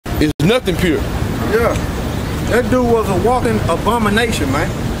It's nothing pure. Yeah. That dude was a walking abomination, man.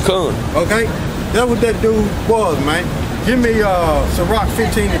 Come. Okay? That's what that dude was, man. Give me Sirach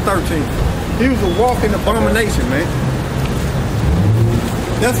 15 and 13. He was a walking abomination, man.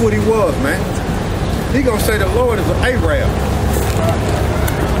 That's what he was, man. He gonna say the Lord is an Arab.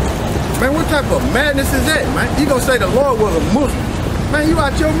 Man, what type of madness is that, man? He gonna say the Lord was a Muslim. Man, you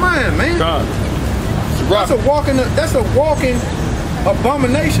out your mind, man. God. That's a walking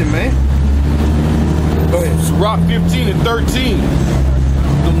abomination, man. Go ahead. Sirach 15 and 13.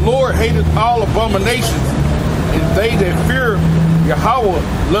 The Lord hateth all abominations, and they that fear Yahweh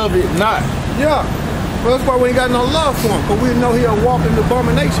love it not. Yeah. Well, that's why we ain't got no love for him, because we know he a walking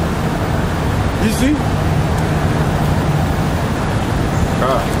abomination. You see?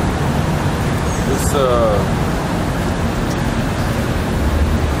 God. This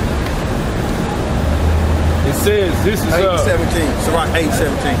it says this is 8:17. Sirach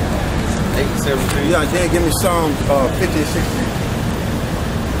 8:17. 8:17. Yeah, then give me Psalms 50 and 16.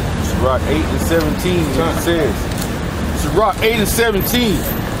 Sirach 8 and 17. It says, Sirach 8 and 17.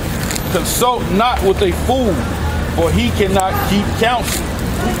 Consult not with a fool, for he cannot keep counsel.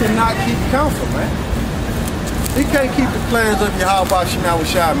 He cannot keep counsel, man. He can't keep the plans of Yahweh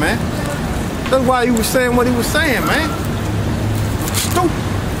Shai, man. That's why he was saying what he was saying, man. Stupid.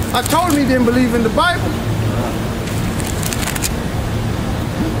 I told him he didn't believe in the Bible.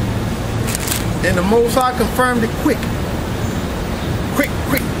 And the Most High confirmed it quick. Quick.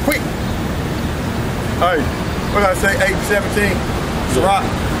 All right, what did I say? 8:17. Sirach.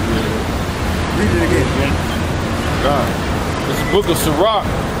 Read it again. God. It's the book of Sirach,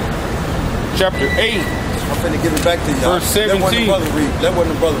 chapter 8. I'm finna give it back to you. Verse 17. Let one of the brother read. Let one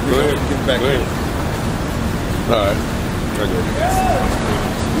of the brother read. Go ahead. Give it back to you. All right.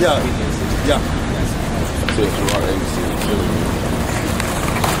 Yeah.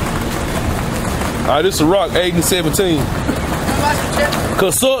 All right, this is Sirach 8 and 17.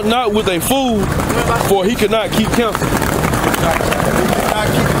 Consult not with a fool, for he cannot keep counsel. He cannot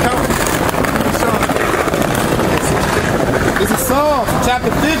keep counsel. This is Psalms chapter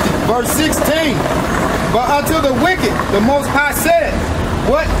 50, verse 16. But unto the wicked, the Most High said,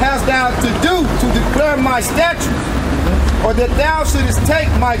 what hast thou to do to declare my statutes, or that thou shouldest take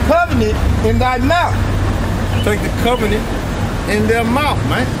my covenant in thy mouth? Take the covenant in their mouth,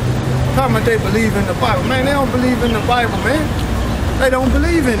 man. Talking about they believe in the Bible. Man, they don't believe in the Bible, man. They don't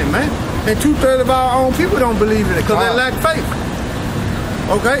believe in it, man. And 2/3 of our own people don't believe in it because they lack faith.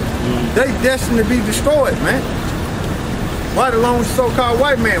 Okay? They destined to be destroyed, man. Right along with the so-called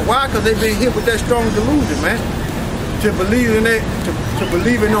white man. Why? Because they've been hit with that strong delusion, man. To believe in that, to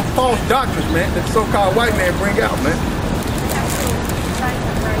believe in them false doctrines, man, that the so-called white man bring out, man.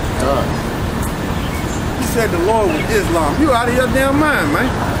 He said the Lord was Islam. You out of your damn mind, man.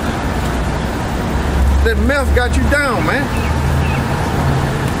 That meth got you down, man.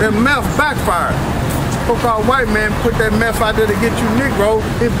 That meth backfired. So-called white man put that meth out there to get you Negro,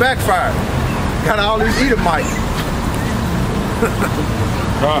 it backfired. Got all these Edomites.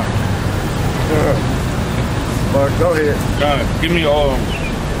 God. But go ahead. God, give me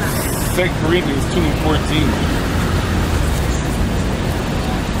 2 Corinthians 2 and 14.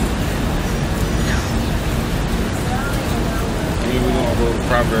 And we're gonna go to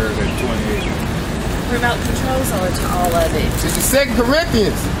Proverbs at 28. Remote controls or to all of it? This is 2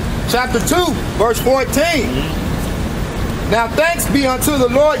 Corinthians chapter 2, verse 14. Now thanks be unto the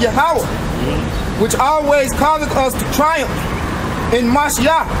Lord Yahweh, which always causeth us to triumph in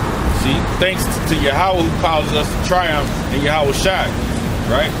Mashiach. See, thanks to Yahweh who causes us to triumph in Yahweh Shai,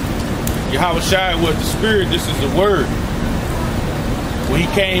 right? Yahweh Shai was the spirit, this is the word. When he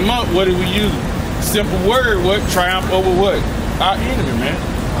came up, what did we use? Simple word, what? Triumph over what? Our enemy, man.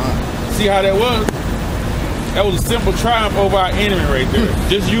 See how that was? That was a simple triumph over our enemy right there.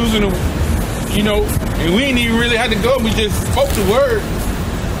 Just using the, you know, and we didn't even really have to go, we just spoke the word.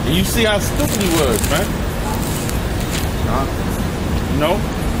 And you see how stupid he was, man. You know?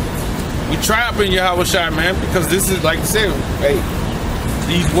 We triumph in Yahweh Shai, man, because this is, like I said, hey,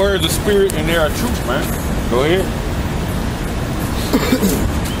 these words are spirit and they are truth, man. Go ahead.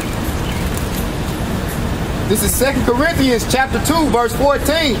 This is 2 Corinthians chapter 2, verse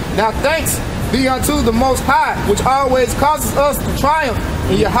 14. Now thanks be unto the Most High, which always causes us to triumph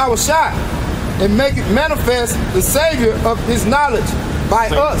in Yahweh Shai, and make it manifest the Savior of his knowledge by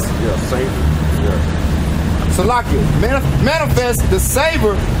us. Yeah, Savior. Yeah. Salakia, manifest the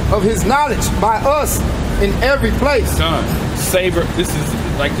savor of his knowledge by us in every place. Son, savor, this is,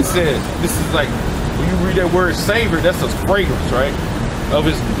 like you said, this is like, when you read that word savor, that's a fragrance, right? Of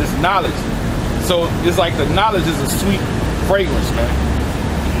this knowledge. So it's like the knowledge is a sweet fragrance, man.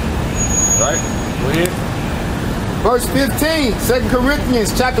 ahead. Verse 15, 2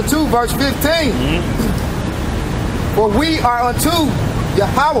 Corinthians chapter 2, verse 15. For we are unto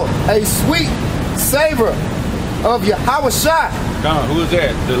Yahweh a sweet savor of Yahweh Shai. Who is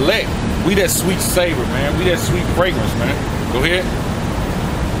that? The elect. We that sweet savor, man. We that sweet fragrance, man. Go ahead.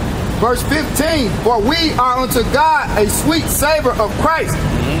 Verse 15, for we are unto God a sweet savor of Christ,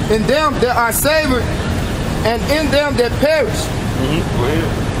 in them that are savored, and in them that perish. Go ahead.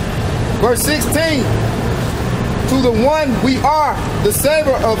 Verse 16, to the one we are the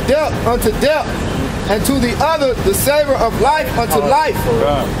savor of death unto death, and to the other the savor of life unto life.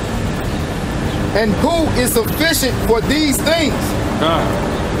 And who is sufficient for these things?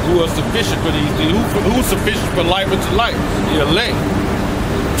 Who is sufficient for these things? Who's sufficient for life unto life? The elect.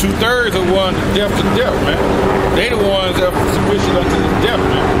 2/3 are one to death, man. They the ones that are sufficient unto the death,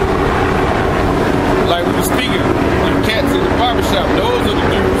 man. Like we were speaking, the cats in the barbershop, those are the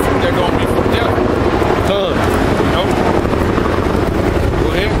dudes that gonna be for death. You know? Go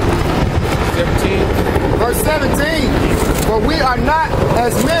ahead. 17. Verse 17, for we are not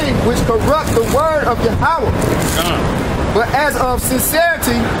as many which corrupt the word of Yahweh, but as of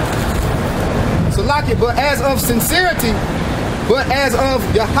sincerity, but as of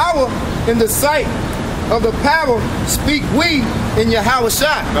Yahweh in the sight of the power, speak we in Yahweh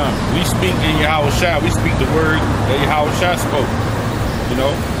Shai. We speak in Yahweh Shai. We speak the word that Yahweh Shai spoke. You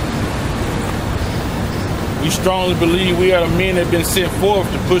know? We strongly believe we are the men that have been sent forth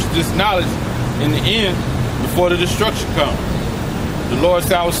to push this knowledge in the end before the destruction comes. The Lord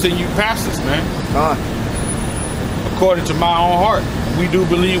said, I will send you pastors, man. According to my own heart. We do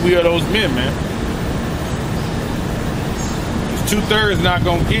believe we are those men, man. 2/3 not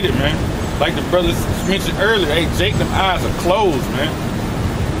gonna get it, man. Like the brothers mentioned earlier, hey, Jake, them eyes are closed, man.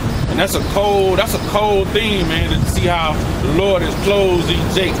 And that's a cold thing, man, to see how the Lord has closed these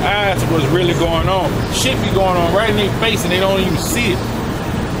Jake's eyes to what's really going on. Shit be going on right in their face and they don't even see it.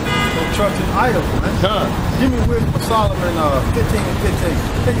 Don't trust in idols, man. Give me wisdom of Solomon 15 and 15.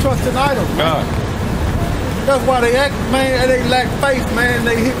 They trust in idols, man. That's why they act, man, they lack faith, man.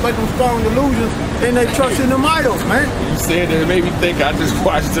 They hit by them strong delusions and they trust in them idols, man. You said that, it made me think. I just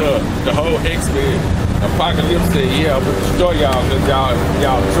watched the whole X-Men Apocalypse. Said, yeah, I'm gonna destroy y'all because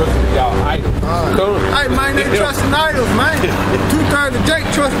y'all trust in y'all idols. Hey, man, they trust in idols, man. 2/3 of Jake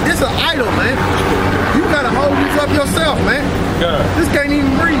trust. This an idol, man. You gotta hold this up yourself, man. This can't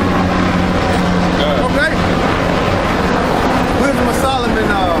even breathe. Okay? Wisdom of Solomon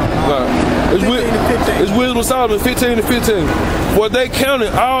 15 and 15. It's Wisdom of Solomon 15 and 15. For they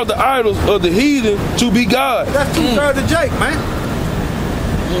counted all the idols of the heathen to be God. That's 2/3 of Jake, man.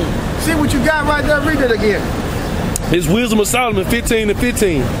 See what you got right there? Read it again. It's Wisdom of Solomon 15 and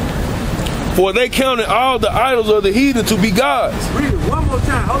 15. For they counted all the idols of the heathen to be gods. Read it one more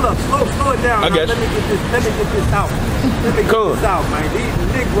time. Hold up. Slow it down. I got Let me get this out. Let me get this out, man. These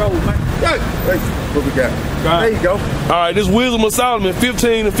Negroes, man. Hey, what we got? There you go. All right, this Wisdom of Solomon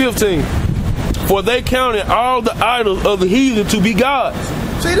 15 and 15. For they counted all the idols of the heathen to be gods.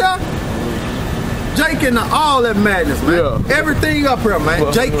 See that? Jake in all that madness, man. Yeah. Everything up here,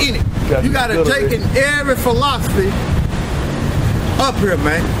 man. Jake in it. You got a Jake in every philosophy up here,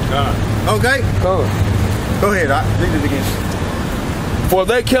 man. Okay? Go ahead, read it again. For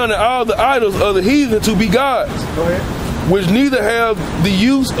they counted all the idols of the heathen to be gods. Go ahead. Which neither have the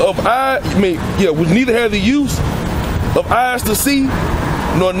use of which neither have the use of eyes to see,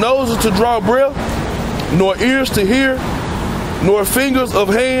 nor noses to draw breath, nor ears to hear, nor fingers of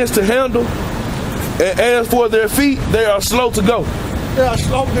hands to handle. And as for their feet, they are slow to go. They are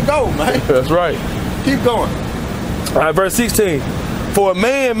slow to go, man. That's right. Keep going. All right, verse 16. For a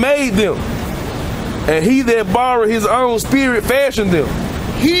man made them, and he that borrowed his own spirit fashioned them.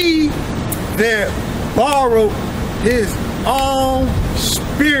 He that borrowed his own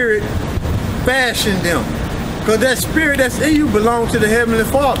spirit fashioned them. Because that spirit that's in you belongs to the Heavenly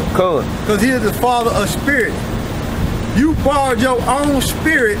Father. Because he is the Father of spirit. You borrowed your own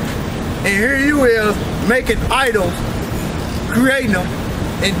spirit, and here you is making idols, creating them,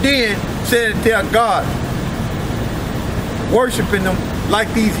 and then saying to tell God, worshiping them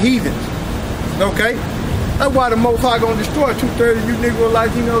like these heathens. Okay? That's why the Most High gonna destroy 2/3 of you Negro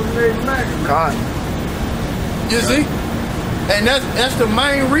Latinos and Native Americans. God. You see? And that's the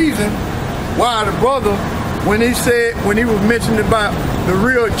main reason why the brother, when he was mentioning about the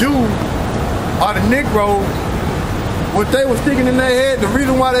real Jews or the Negroes, what they were sticking in their head, the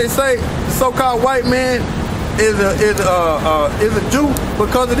reason why they say the so-called white man is a Jew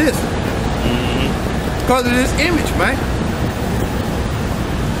because of this. Because of this image, man.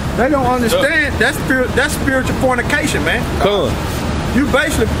 They don't understand that's spiritual fornication, man. You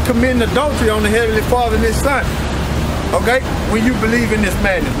basically committing adultery on the Heavenly Father and His Son. Okay? When you believe in this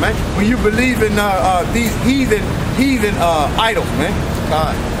madness, man. When you believe in these heathen idols, man.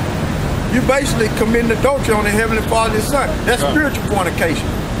 God. You basically committing adultery on the Heavenly Father and His Son. That's spiritual fornication.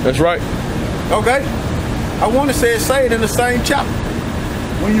 That's right. Okay? I want to say it in the same chapter.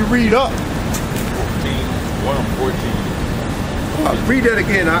 When you read up. 14. Read that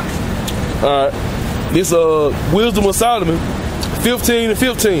again, huh? All right. This Wisdom of Solomon,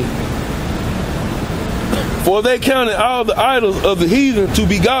 15:15. For they counted all the idols of the heathen to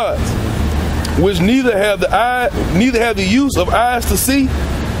be gods, which neither have the use of eyes to see,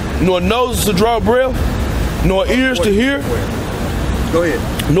 nor noses to draw breath, nor ears to hear. Go ahead.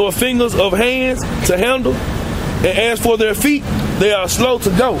 Nor fingers of hands to handle. And as for their feet, they are slow to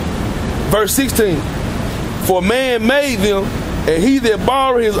go. Verse 16. For man made them, and he that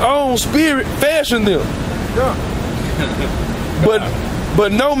borrowed his own spirit fashioned them. Yeah.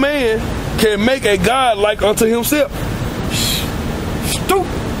 But no man can make a God like unto himself.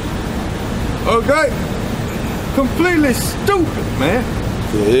 Stupid. Okay? Completely stupid, man.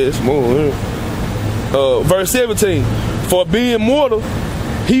 Yes, more. Verse 17. For being mortal,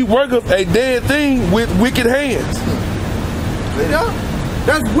 he worketh a dead thing with wicked hands. You know?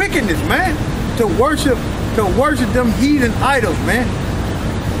 That's wickedness, man. To worship them heathen idols, man.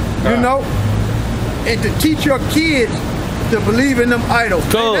 You know? And to teach your kids to believe in them idols.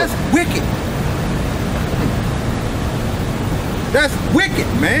 Man, that's wicked. That's wicked,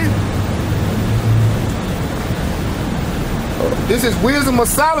 man. This is Wisdom of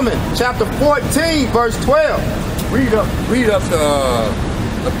Solomon, chapter 14, verse 12. Read up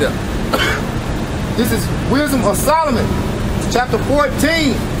there. This is Wisdom of Solomon, chapter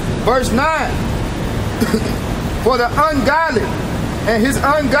 14, verse 9. For the ungodly and his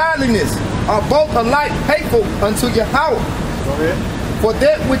ungodliness are both alike hateful unto Yahweh. Go ahead. For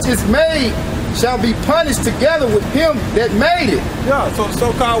that which is made shall be punished together with him that made it. Yeah, so the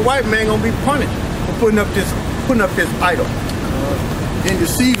so-called white man gonna be punished for putting up this idol and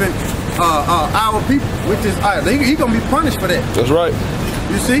deceiving our people with this idol. He gonna be punished for that. That's right.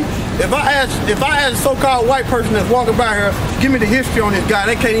 You see, if I ask a so-called white person that's walking by here, give me the history on this guy,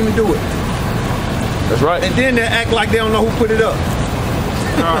 they can't even do it. That's right. And then they act like they don't know who put it up.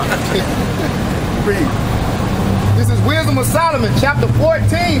 Read. This is Wisdom of Solomon, chapter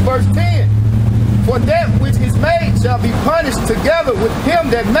 14, verse 10. For that which is made shall be punished together with him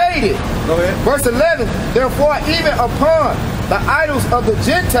that made it. Go ahead. Verse 11. Therefore, even upon the idols of the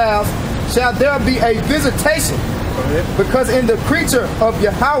Gentiles shall there be a visitation. Go ahead. Because in the creature of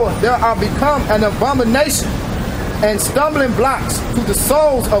Yahweh there are become an abomination and stumbling blocks to the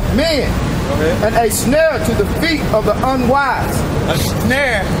souls of men, and a snare to the feet of the unwise. A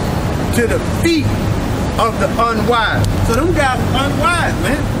snare to the feet of the unwise. So them guys are unwise,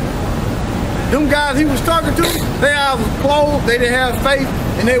 man. Them guys he was talking to, they eyes was closed, they didn't have faith,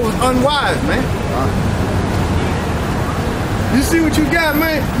 and they was unwise, man. You see what you got,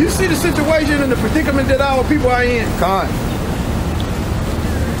 man? You see the situation and the predicament that our people are in. Con.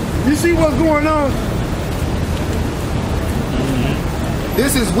 You see what's going on?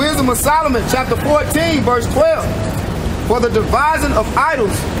 This is Wisdom of Solomon, chapter 14, verse 12. For the devising of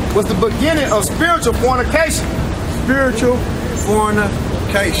idols was the beginning of spiritual fornication. Spiritual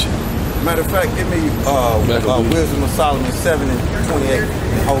fornication. Matter of fact, give me Wisdom of Solomon 7:28.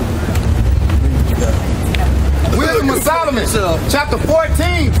 Hold Wisdom of Solomon, chapter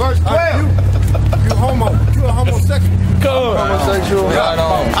 14, verse 12. You a homosexual. Homosexual.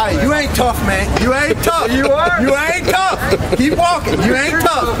 Hey, you ain't tough, man. You ain't tough. You are. You ain't tough. Keep walking. You ain't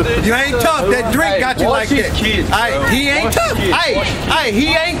tough. You ain't tough. That drink got you like that. Hey, he ain't tough. Hey,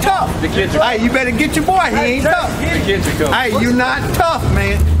 he ain't tough. Hey, you better get your boy. He ain't tough. Hey, you not tough,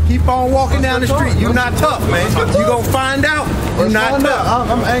 man. Keep on walking down the street. You not tough, man. You gonna find out. You not tough.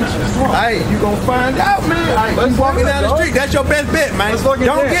 I'm anxious. Hey, you gonna find out, man. Hey, keep walking down the street. That's your best bet, man.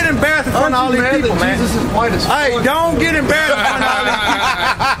 Don't get embarrassed in front of all these people, man. Hey, don't get embarrassed in front of all these people.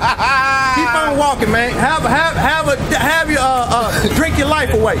 Keep on walking, man. Have your drink your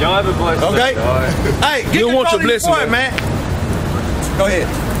life away. Y'all have a blessed Okay. Hey, get You want your blessing, man. Go ahead.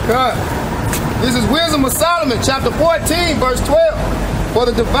 God. This is Wisdom of Solomon, chapter 14, verse 12. For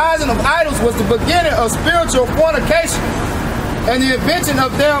the devising of idols was the beginning of spiritual fornication, and the invention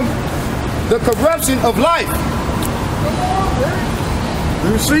of them the corruption of life.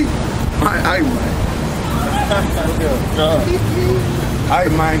 You see? Hey,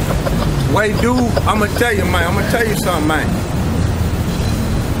 man. Wait, dude, I'm going to tell you, man. I'm going to tell you something, man.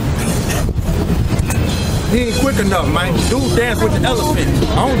 He ain't quick enough, man. Dude dance with the elephant.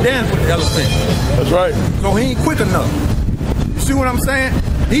 I don't dance with the elephant. That's right. So he ain't quick enough. You see what I'm saying?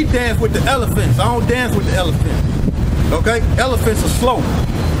 He danced with the elephants. I don't dance with the elephants. Okay? Elephants are slow.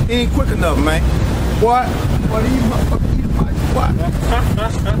 He ain't quick enough, man. What? What are you motherfuckers? What?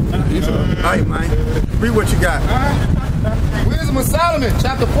 Alright, man. Read what you got. Wisdom of Solomon,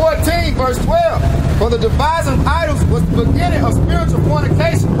 chapter 14, verse 12. For the devising of idols was the beginning of spiritual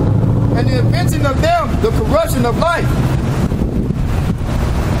fornication, and the inventing of them, the corruption of life.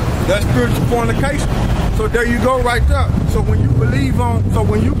 That's spiritual fornication. So there you go right there. So when you believe on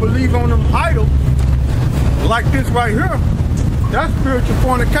them idols, like this right here, that's spiritual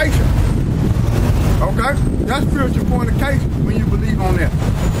fornication. Okay? That's spiritual fornication when you believe on that.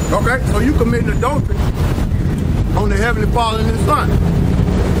 Okay? So you committing adultery on the Heavenly Father and His Son.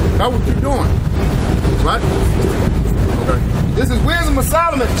 That's what you're doing. Right? Okay. This is Wisdom of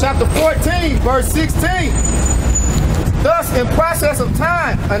Solomon, chapter 14, verse 16. Thus, in process of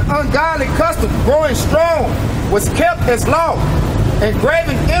time, an ungodly custom growing strong was kept as law, and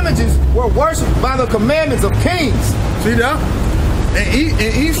graven images were worshipped by the commandments of kings. See that? And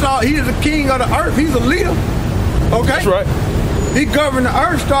Esau, he is a king of the earth. He's a leader. Okay? That's right. He governed the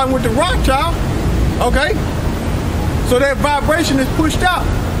earth starting with the Rothschild. Okay? So that vibration is pushed out.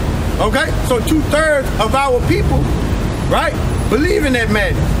 Okay? So 2/3 of our people, right, believe in that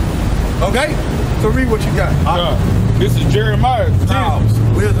madness. Okay? So read what you got. This is Jeremiah.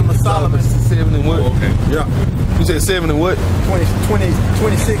 Wisdom of Solomon. 7 and what? Okay. Yeah. You said 7 and what?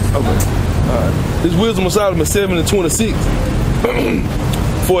 26. Okay. This Wisdom of Solomon 7 and 26.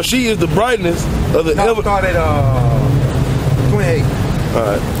 For she is the brightness of the ever. Start at 28.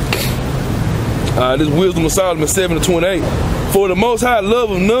 Alright. This Wisdom of Solomon 7 and 28. For the Most High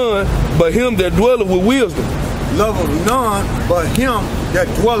loveth none but him that dwelleth with wisdom. Loveth none but him that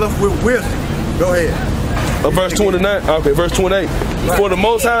dwelleth with wisdom. Go ahead. Verse 29. Okay, verse 28. Right. For the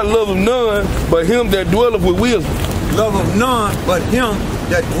Most High loveth none but him that dwelleth with wisdom. Loveth none but him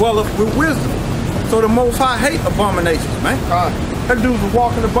that dwelleth with wisdom. So the Most High hate abominations, man. That dude's a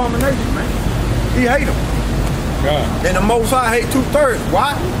walking abomination, man. He hate them. And the Most High hate 2/3.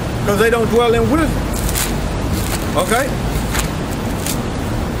 Why? Because they don't dwell in wisdom. Okay?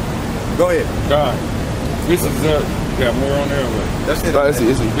 Go ahead. This is got more on there. That's it.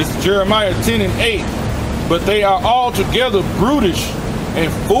 This is Jeremiah 10 and 8. But they are altogether brutish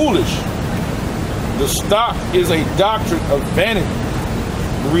and foolish. The stock is a doctrine of vanity.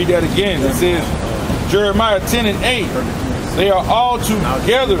 We'll read that again. It says, Jeremiah 10 and 8. They are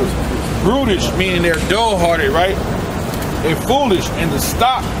altogether brutish, meaning they're dull-hearted, right? And foolish. And the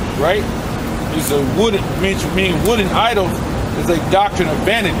stock, right, is a wooden, meaning wooden idols is a doctrine of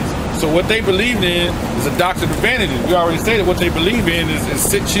vanity. So what they believe in is a doctrine of vanity. We already stated what they believe in is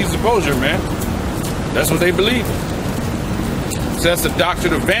 6 sheets of kosher, man. That's what they believe in. So that's the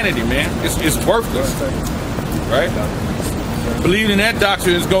doctrine of vanity, man. It's worthless, right? Believing in that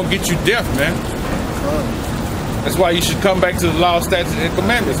doctrine is going to get you death, man. That's why you should come back to the law, statutes, and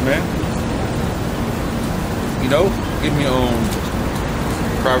commandments, man. You know, give me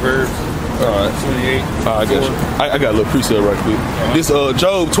Proverbs 28. I got you. I got a little precept right quick. This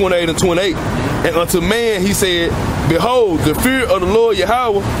Job 28 and 28. And unto man he said, behold, the fear of the Lord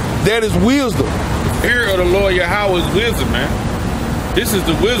Yahweh, that is wisdom. Fear of the Lord Yahweh is wisdom, man. This is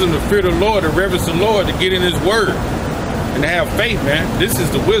the wisdom to fear the Lord, to reverence the Lord, to get in His word, and to have faith, man. This is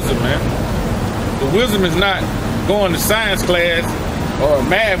the wisdom, man. The wisdom is not going to science class or a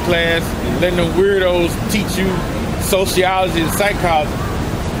math class and letting them weirdos teach you sociology and psychology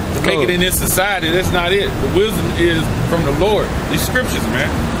to make it in this society. That's not it. The wisdom is from the Lord. These scriptures, man.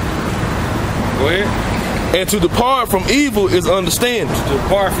 Go ahead. And to depart from evil is understanding. To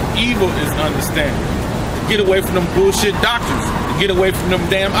depart from evil is understanding. To get away from them bullshit doctrines. To get away from them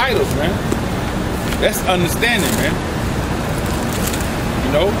damn idols, man. That's understanding, man.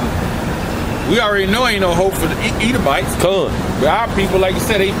 You know? We already know ain't no hope for the Edomites. But our people, like you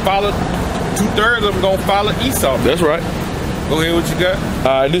said, they follow, 2/3 of them gonna follow Esau. That's right. Go ahead, what you got?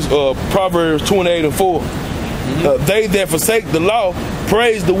 This Proverbs 28 and 4. They that forsake the law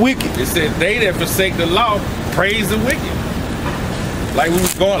praise the wicked. It said they that forsake the law praise the wicked. Like we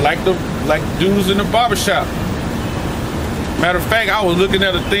was going, like dudes in the barbershop. Matter of fact, I was looking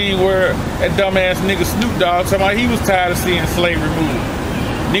at a thing where that dumbass nigga Snoop Dogg talking about he was tired of seeing slavery movies.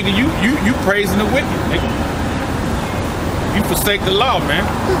 Nigga, you praising the wicked, nigga. You forsake the law, man.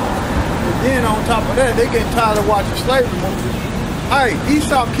 And then on top of that, they getting tired of watching slavery movies. Hey,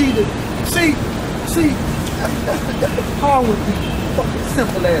 Esau key to see, that's the problem with these fucking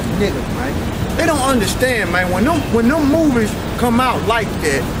simple ass niggas, man. They don't understand, man. When them movies come out like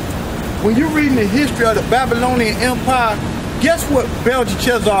that, when you're reading the history of the Babylonian Empire, guess what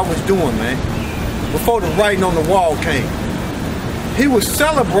Belshazzar was doing, man? Before the writing on the wall came. he was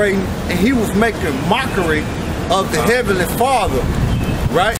celebrating and he was making mockery of the Heavenly Father